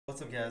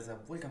What's up guys, and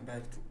welcome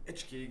back to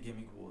HK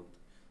Gaming World.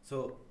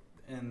 So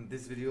in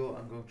this video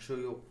I'm going to show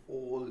you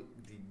all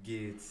the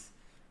gates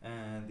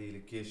and the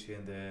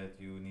location that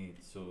you need.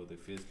 So the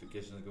first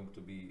location is going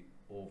to be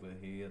over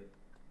here.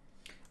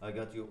 I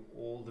got you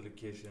all the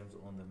locations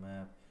on the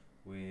map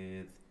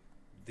with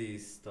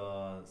these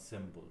star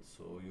symbols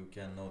so you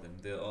can know them.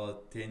 There are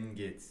 10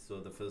 gates. So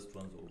the first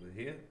one's over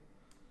here.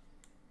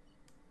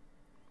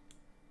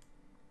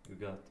 You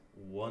got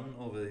one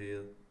over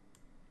here,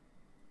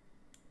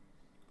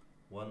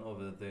 one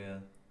over there.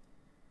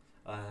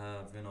 I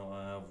have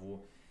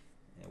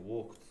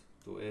walked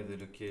to every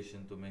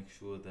location to make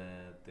sure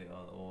that they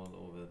are all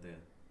over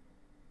there.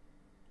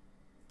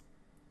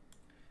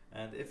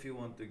 And if you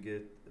want to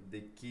get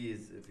the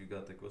keys, if you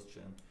got a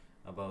question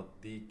about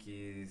the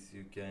keys,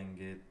 you can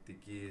get the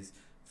keys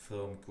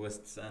from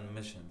quests and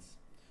missions.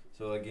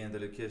 So again, the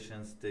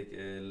locations, take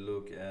a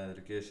look at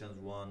locations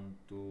 1,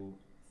 2,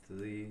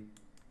 3.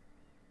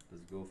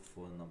 Let's go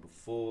for number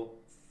 4,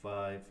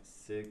 5,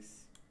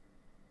 6,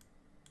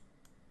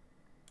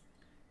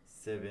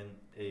 7,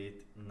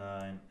 8,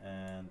 9,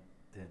 and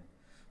 10.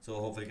 So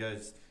hopefully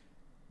guys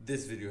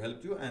this video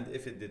helped you, and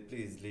if it did,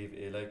 please leave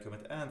a like,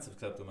 comment, and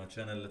subscribe to my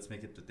channel. Let's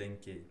make it to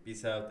 10k.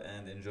 Peace out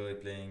and enjoy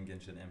playing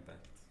Genshin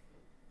Impact.